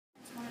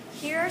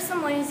are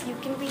some ways you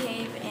can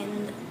behave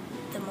in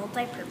the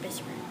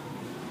multi-purpose room.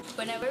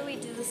 Whenever we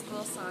do the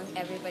school song,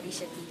 everybody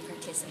should be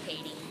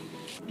participating.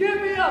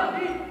 Give me a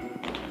beat!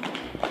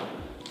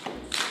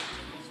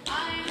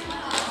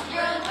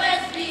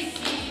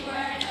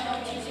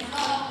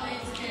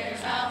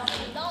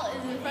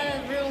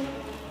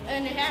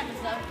 And they have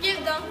stuff.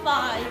 Give them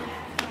 5.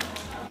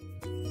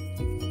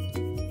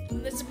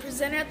 There's a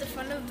presenter at the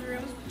front of the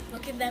room.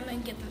 Look at them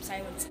and get them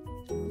silence.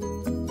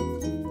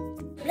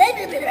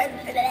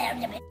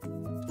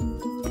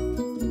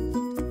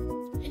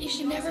 And you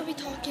should never be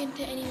talking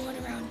to anyone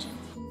around you.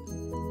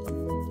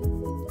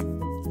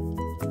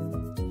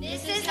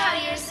 This is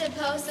how you're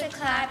supposed to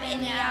clap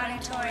in the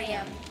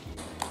auditorium.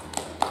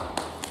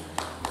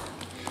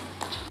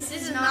 This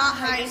is not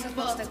how you're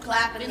supposed to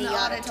clap in the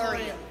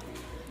auditorium.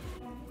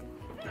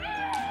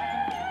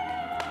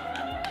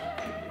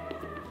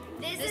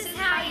 This is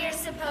how you're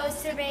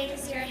supposed to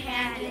raise your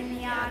hand in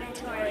the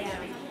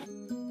auditorium.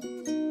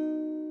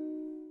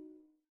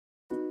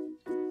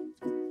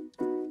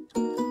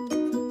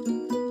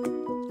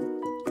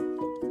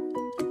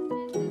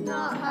 This is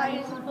not how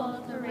you're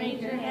supposed to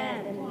raise your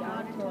hand in the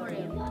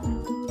auditorium.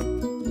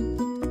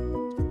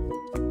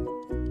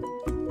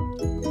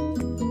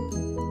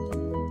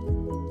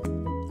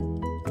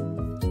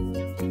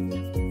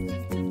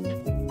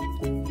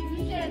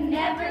 You should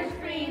never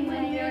scream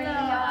when you're in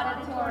the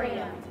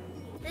auditorium.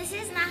 This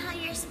is not how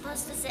you're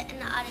supposed to sit in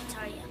the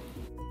auditorium.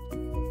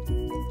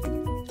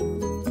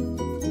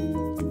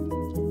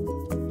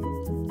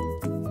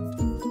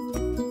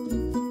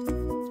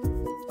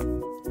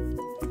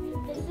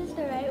 This is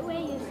the right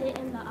way you sit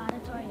in the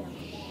auditorium.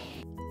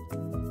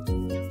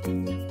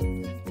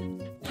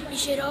 You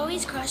should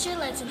always cross your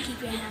legs and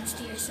keep your hands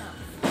to yourself.